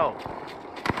partner needs help. He's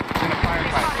in a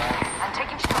firefight, I'm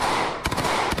taking shots.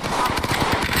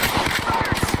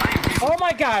 Oh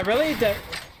my God! Really?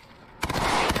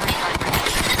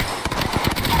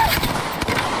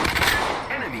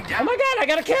 Enemy Oh down. my God! I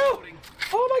got a kill!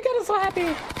 Oh my God! I'm so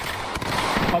happy.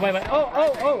 Oh wait.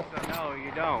 Oh. bro. or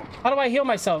you don't. How do I heal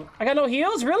myself? I got no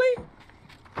heals, really?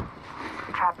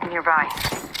 Trap nearby.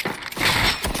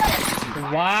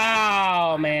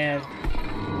 Wow, man.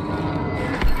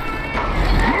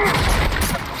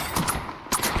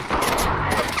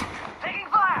 Taking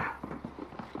fire!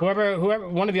 Whoever,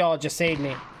 one of y'all just saved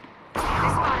me. They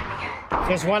spotted me.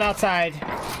 There's one outside.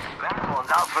 That one's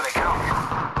out for the count.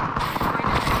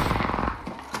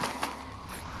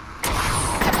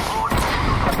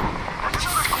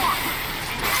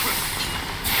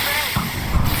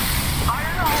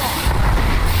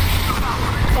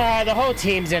 The whole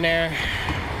team's in there.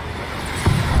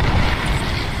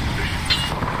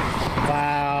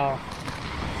 Wow.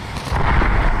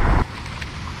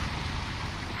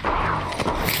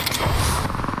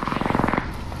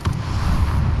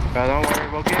 Bro, don't worry,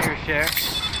 we'll get your share.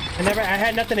 I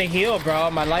had nothing to heal,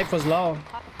 bro. My life was low.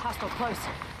 Hostile close.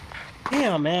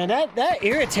 Damn, man, that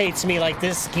irritates me. Like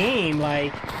this game,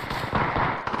 like,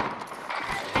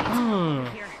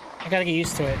 I gotta get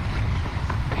used to it.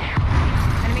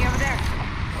 Enemy over there.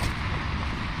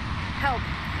 Help.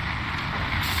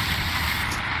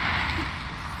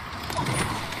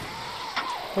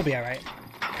 We'll be all right.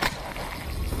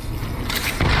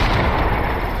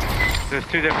 There's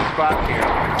two different spots here.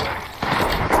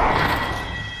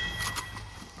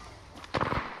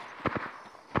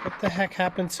 What the heck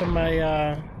happened to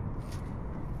my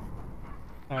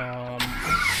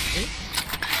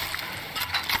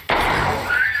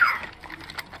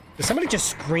Did somebody just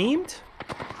screamed?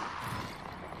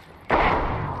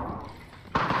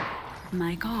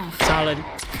 Mic off. Solid.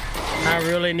 I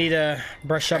really need to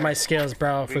brush up my skills,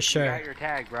 bro, for We sure. got your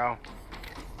tag, bro.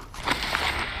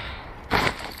 There's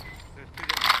two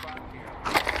different spots here.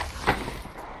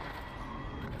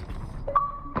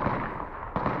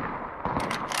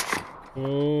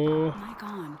 Ooh. Mic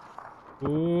on.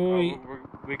 Ooh.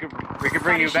 We could bring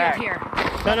you Body shield back. here.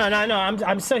 No.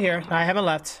 I'm still here. I haven't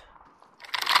left.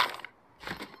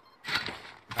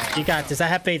 You got this. I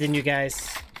have faith in you guys.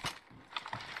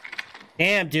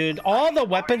 Damn, dude. All the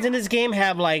weapons in this game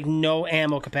have, like, no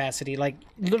ammo capacity. Like,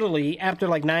 literally, after,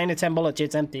 like, 9 to 10 bullets,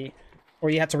 it's empty.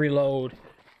 Or you have to reload.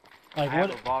 Like, I have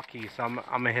what? a vault key, so I'm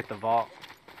gonna hit the vault.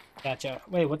 Gotcha.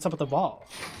 Wait, what's up with the vault?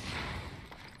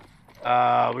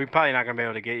 We're probably not gonna be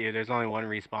able to get you. There's only one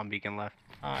respawn beacon left.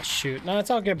 Ah, shoot. No,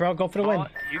 it's all good, bro. Go for the win.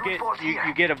 You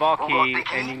get a vault key,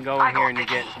 and you can go in here and you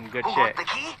get some good shit.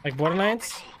 Like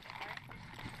Borderlands?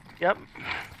 Yep.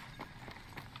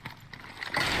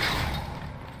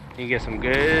 You get some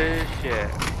good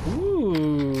shit.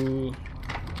 Ooh.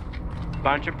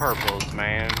 Bunch of purples,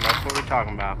 man. That's what we're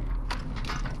talking about.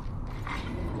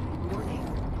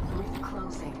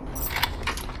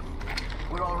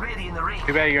 We're already in the ring.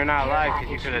 Too bad you're not alive,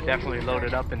 because you could have definitely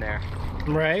loaded up in there.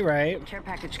 Right, right. Care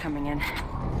package coming in.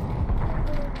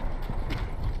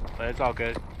 But it's all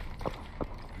good.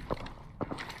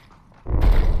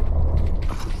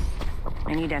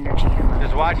 I need energy ammo.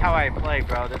 Just watch how I play,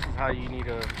 bro. This is how you need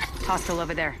to... Hostile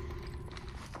over there.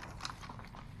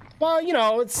 Well, you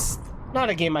know, it's not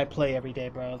a game I play every day,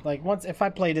 bro. Like, if I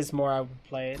played this more, I would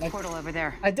play it. Like, Portal over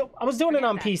there. I was doing it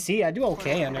on PC. I do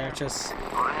okay on there. It's just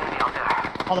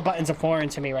all the buttons are foreign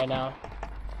to me right now.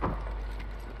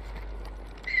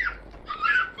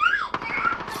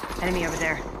 Enemy over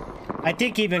there. I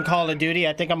think even Call of Duty,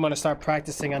 I think I'm gonna start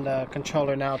practicing on the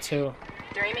controller now too.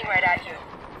 They're aiming right at you.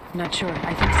 Not sure.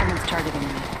 I think someone's targeting me.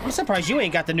 I'm surprised you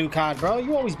ain't got the new COD, bro.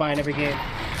 You always buying every game.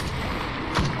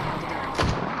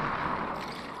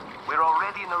 We're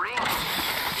already in the ring.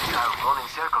 Now running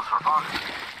circles for fun.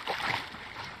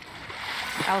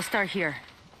 I'll start here.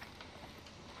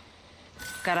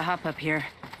 Gotta hop up here.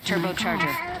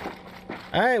 Turbocharger.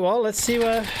 All right, well, let's see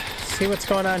what's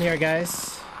going on here, guys.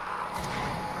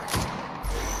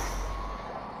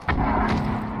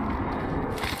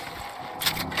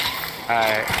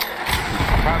 Alright.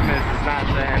 Problem is, it's not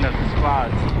the end of the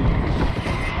squads.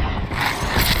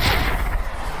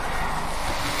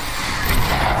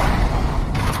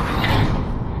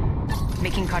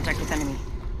 Making contact with enemy.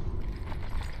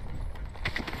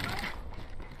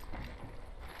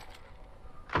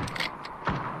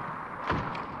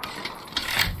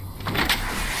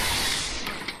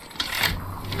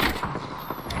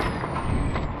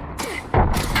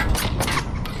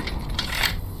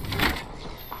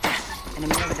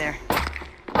 Enemy over there.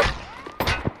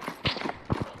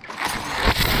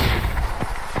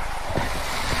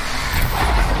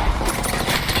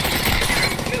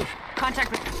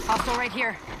 Contact with hostile right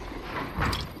here.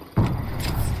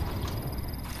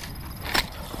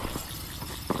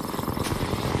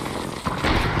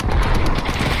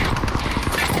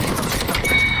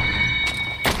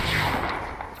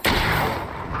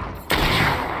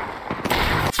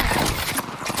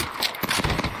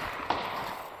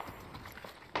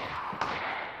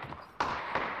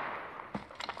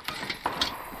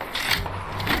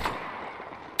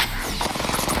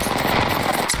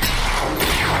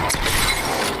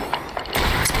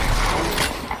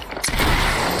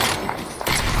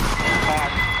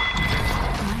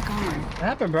 What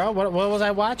happened, bro? What was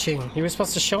I watching? You were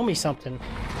supposed to show me something.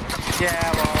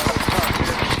 Yeah, well,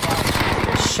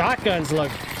 Shotguns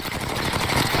look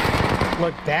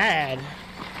bad. It's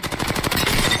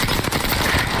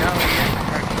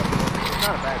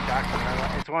not a bad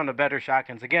shotgun. It's one of the better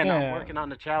shotguns. Again, Yeah. I'm working on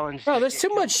the challenge. Bro, to there's get too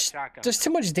killed with much. shotguns. There's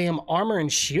too much damn armor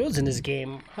and shields in this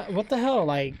game. What the hell?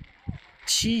 Like,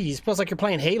 jeez, feels like you're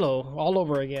playing Halo all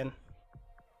over again.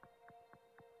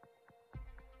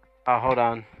 Oh, hold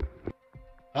on.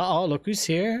 Uh oh, look who's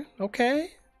here. Okay.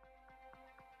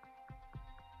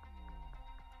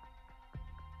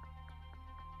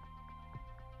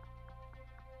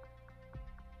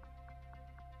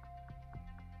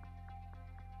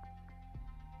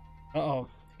 Uh oh,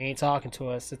 he ain't talking to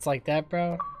us. It's like that,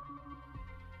 bro.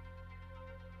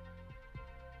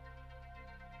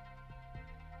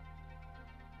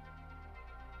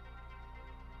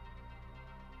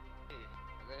 I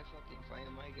gotta fucking find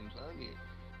a mic and plug it.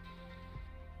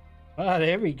 Ah,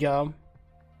 there we go.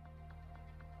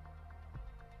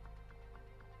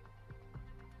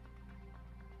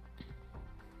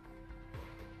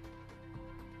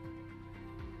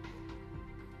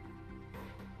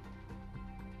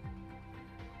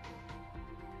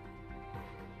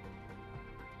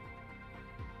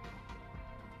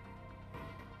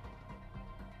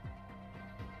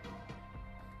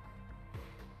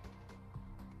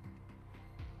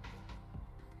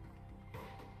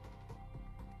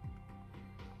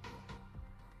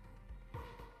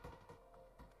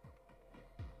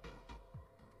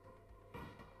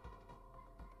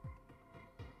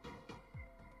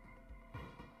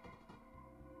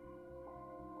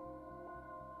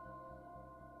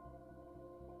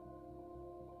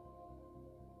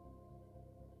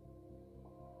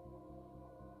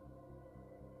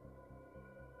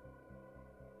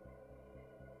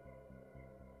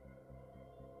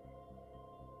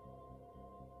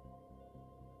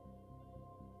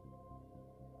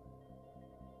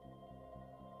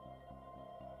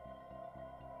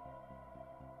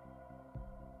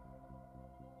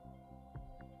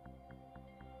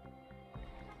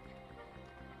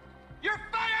 You're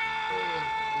fired!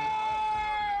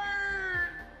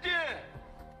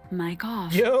 Mic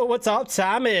off. Yo, what's up?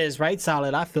 Time is right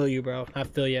solid. I feel you, bro. I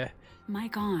feel you.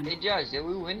 Mic on. Hey Josh, did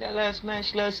we win that last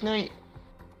match last night?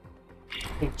 I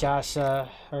think Josh, or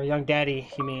Young Daddy,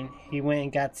 you mean, he went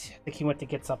and got, I think he went to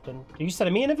get something. Are you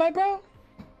sending me an invite, bro?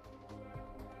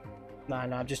 Nah,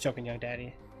 I'm just joking, Young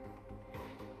Daddy.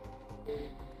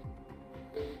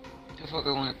 The fuck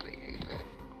I wanna play Apex.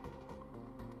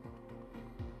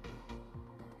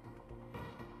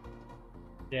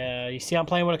 Yeah, you see I'm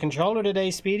playing with a controller today,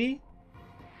 Speedy?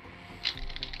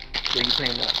 So you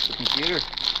playing what? The computer?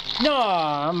 No,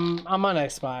 I'm on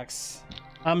Xbox.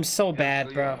 I'm so bad,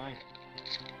 Oh, bro. you're fine.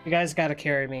 You guys gotta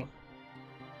carry me.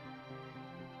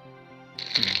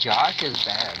 Josh is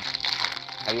bad.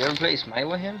 Have you ever played Smite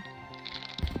with him?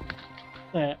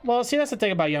 Yeah. Well, see, that's the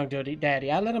thing about Young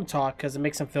Daddy. I let him talk because it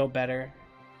makes him feel better.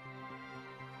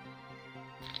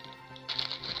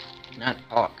 Not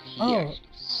talk. He Oh. actually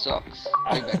sucks.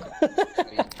 Play back up.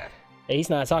 He's bad. Hey, he's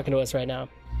not talking to us right now.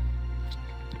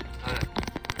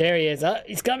 There he is.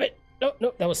 He's coming.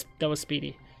 Nope, that was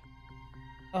Speedy.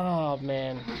 Oh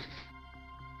man.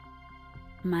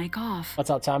 Mic off. What's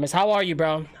up, Thomas? How are you,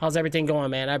 bro? How's everything going,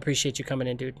 man? I appreciate you coming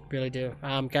in, dude. Really do.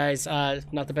 Guys,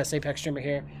 not the best Apex streamer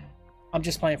here. I'm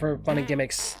just playing for fun and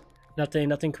gimmicks.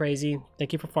 Nothing crazy.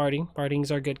 Thank you for farting.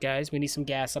 Fartings are good, guys. We need some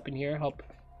gas up in here. Help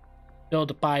build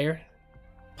a fire.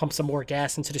 Pump some more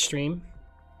gas into the stream.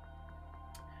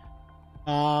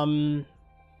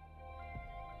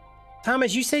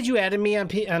 Thomas, you said you added me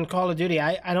on Call of Duty.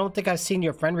 I don't think I've seen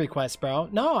your friend request, bro.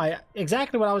 No,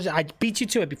 exactly what I beat you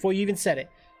to it before you even said it.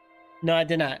 No, I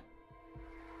did not.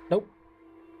 Nope.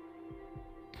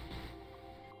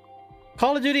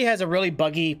 Call of Duty has a really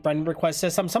buggy friend request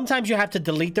system. Sometimes you have to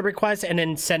delete the request and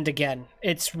then send again.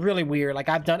 It's really weird. Like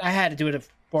I had to do it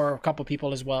for a couple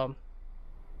people as well.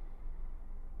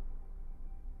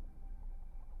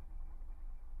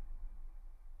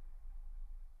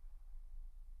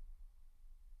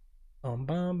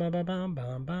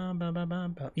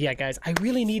 Yeah, guys, I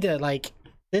really need to like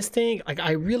this thing. Like,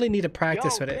 I really need to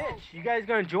practice with it. Bitch, you guys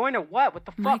gonna join or what? What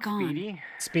the Mic fuck, on. Speedy?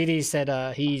 Speedy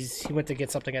said he went to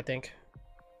get something, I think.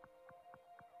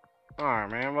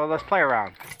 Alright, man. Well, let's play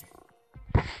around.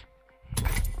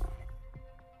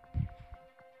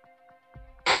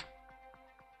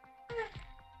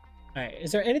 All right,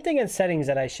 is there anything in settings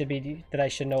that I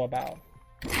should know about?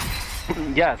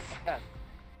 Yes.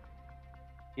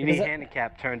 You Because need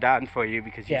handicap turned on for you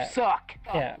because you Yeah. suck.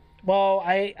 Yeah. Well,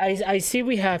 I see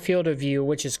we have field of view,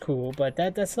 which is cool, but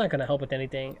that's not gonna help with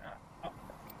anything.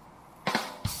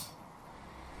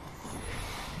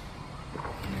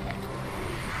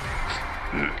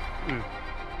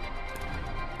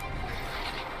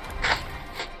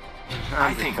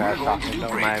 I think we're going to do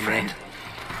great, friend.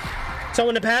 So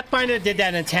when the Pathfinder did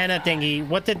that antenna thingy,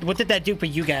 what did that do for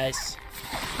you guys?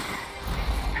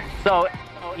 So,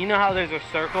 you know how there's a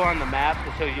circle on the map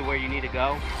that shows you where you need to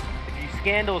go? If you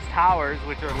scan those towers,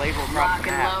 which are labeled across the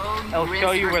map, it'll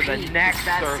show you where the next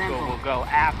circle will go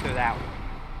after that one.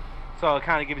 So it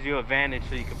kind of gives you an advantage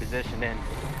so you can position in.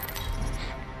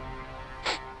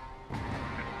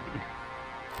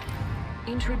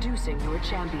 Introducing your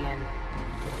champion.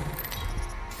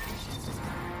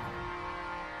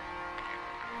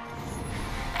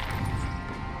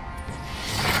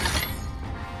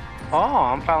 Oh,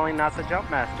 I'm finally not the jump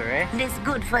master, eh? This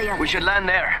good for you. We should land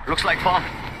there. Looks like fun.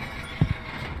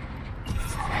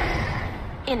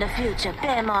 In the future,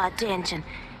 pay more attention.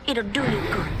 It'll do you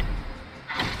good.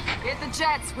 Hit the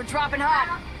jets. We're dropping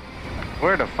hot.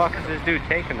 Where the fuck is this dude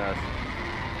taking us?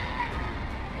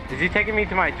 Is he taking me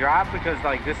to my drop? Because,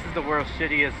 like, this is the world's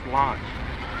shittiest launch.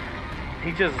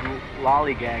 He just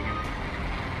lollygagging.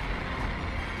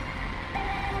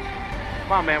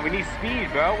 Come on, man, we need speed,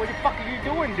 bro. What the fuck are you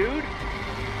doing, dude?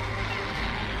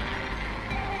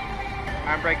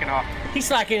 I'm breaking off. He's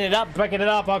slacking it up, breaking it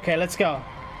up. Okay, let's go.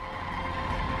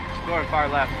 Going far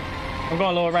left. I'm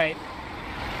going lower right.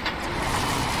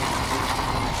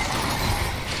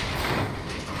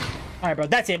 All right, bro.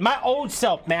 That's it. My old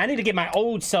self, man. I need to get my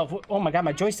old self. Oh my god,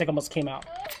 my joystick almost came out.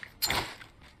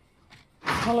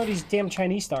 All of these damn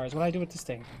Chinese stars. What do I do with this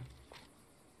thing?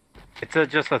 It's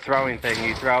just a throwing thing.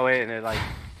 You throw it and it like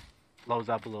blows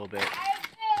up a little bit,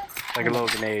 like a little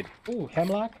grenade. Ooh,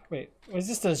 hemlock. Wait, is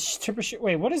this the triple shoot?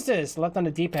 Wait, what is this? Left on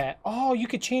the D-pad. Oh, you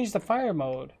could change the fire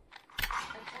mode.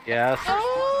 Yes.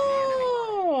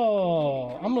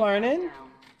 Oh, I'm learning.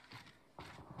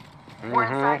 We're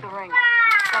inside the ring.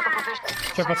 Got the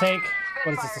position. Triple take.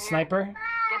 What is this? A sniper? Get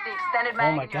the extended Oh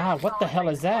mag. my god, what the hell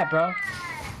is that, bro?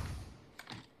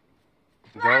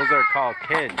 Those are called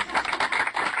kids.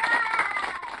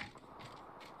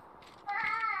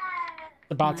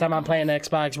 About time I'm playing the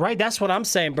Xbox. Right, that's what I'm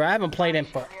saying, bro. I haven't played in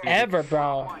forever,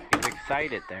 bro. He's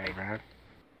excited there, man.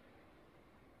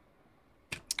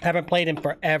 Haven't played in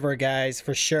forever, guys,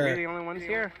 for We're sure. the only ones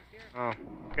here? Oh,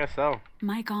 guess so.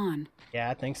 Mic on. Yeah,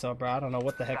 I think so, bro. I don't know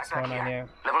what the heck's going on here.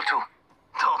 Level 2.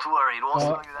 Don't worry, it won't Oh.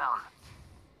 slow you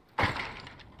down.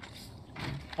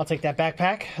 I'll take that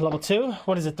backpack. Level 2.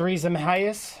 What is it? 3's the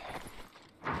highest?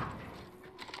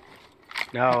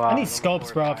 No, I need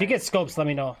scopes, bro. If you get scopes, let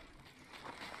me know.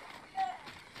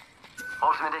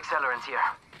 Ultimate accelerant here.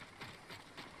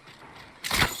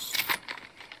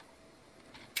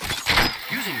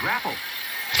 Using grapple.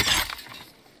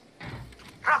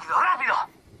 Rápido, rápido.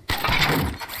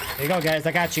 There you go, guys.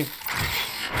 I got you.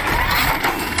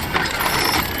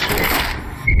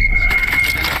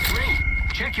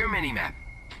 Check your mini-map.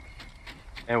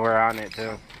 And we're on it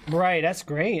too. Right, that's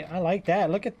great. I like that.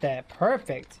 Look at that.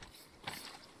 Perfect.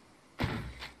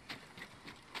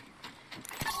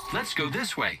 Let's go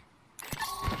this way.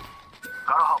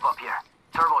 Gotta hop up here.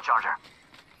 Turbocharger.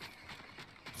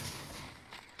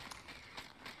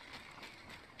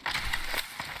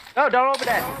 No, don't open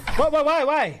that.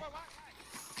 Why?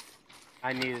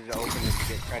 I needed to open it to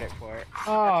get credit for it.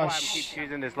 Oh, That's why I keep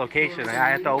choosing this location. I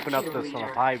had to open up the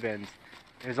supply bins.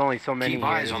 There's only so many. Keep here.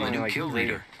 eyes There's on the only new like kill 3.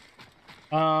 leader.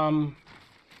 Let me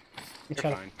You're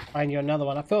try fine. to find you another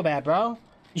one. I feel bad, bro.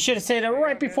 You should have said it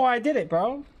right before I did it,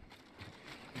 bro.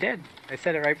 I did. I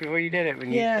said it right before you did it.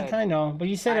 When Yeah, you said, I know. But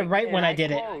you said it right when I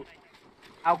did it.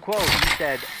 I'll quote. You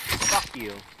said, "Fuck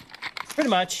you." Pretty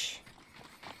much.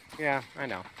 Yeah, I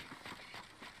know.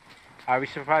 We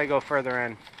should probably go further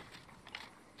in.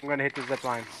 I'm gonna hit the zip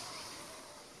line.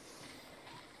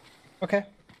 Okay.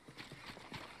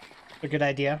 A good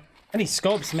idea. I need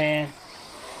scopes, man.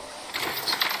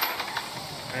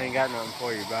 I ain't got nothing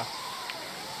for you, bro.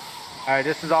 Alright,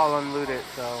 this is all unlooted,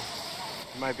 so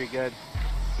it might be good.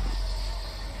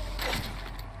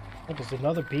 Oh, there's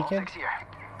another beacon. Optics here.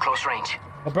 Close range.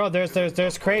 Oh, bro, there's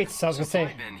crates. I was gonna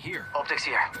say Here. Optics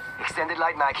here. Extended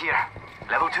light mag here.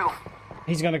 Level 2.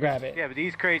 he's gonna grab it. Yeah, but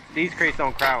these crates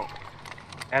don't count.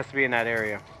 It has to be in that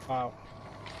area. Wow.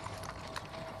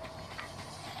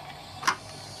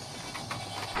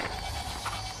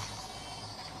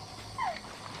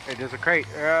 Hey, there's a crate.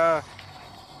 The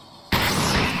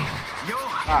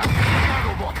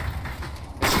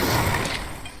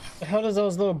hell does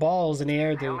those little balls in the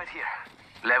air do? Helmet here.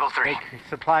 Level 3.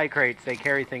 Supply crates. They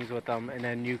carry things with them, and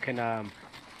then you can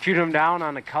shoot them down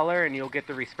on a color, and you'll get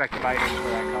the respective items for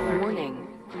that color. Warning.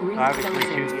 Obviously,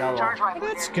 choose yellow. Charge Oh, rifle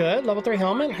that's here. good. Level 3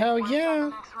 helmet. Hell yeah.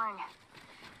 Next ring.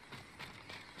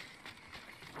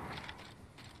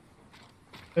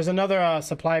 There's another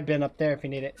supply bin up there if you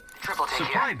need it. Triple take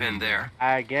Supply here. bin there.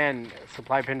 Again,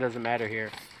 supply pin doesn't matter here.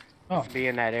 Oh, Must be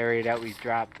in that area that we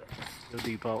dropped the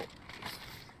depot.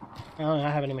 I don't know, I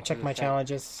haven't even checked my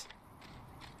challenges.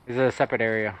 Is it a separate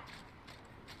area?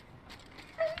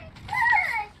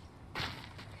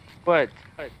 What?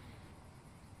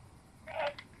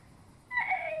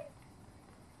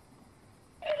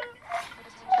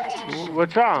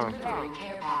 What's wrong?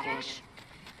 Care package.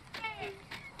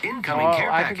 Incoming Oh,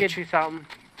 care I package. can get you something.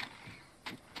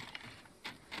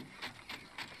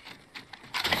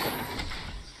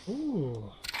 Ooh.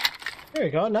 There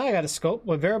you go. Now I got a scope.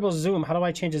 With variable zoom, how do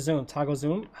I change the zoom? Toggle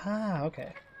zoom? Ah,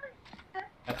 okay. Got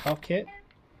a health kit.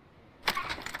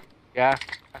 Yeah.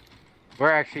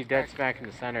 We're actually dead smack in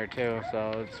the center too,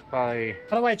 so it's probably...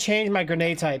 How do I change my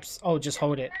grenade types? Oh, just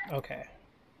hold it. Okay.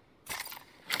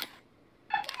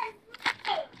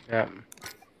 Yeah.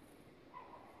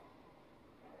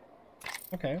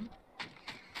 Okay.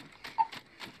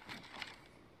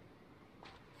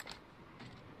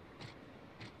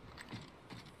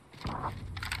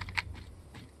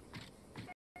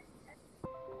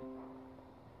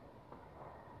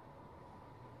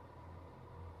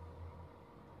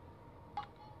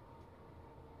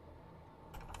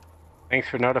 Thanks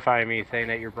for notifying me, saying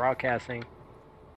that you're broadcasting.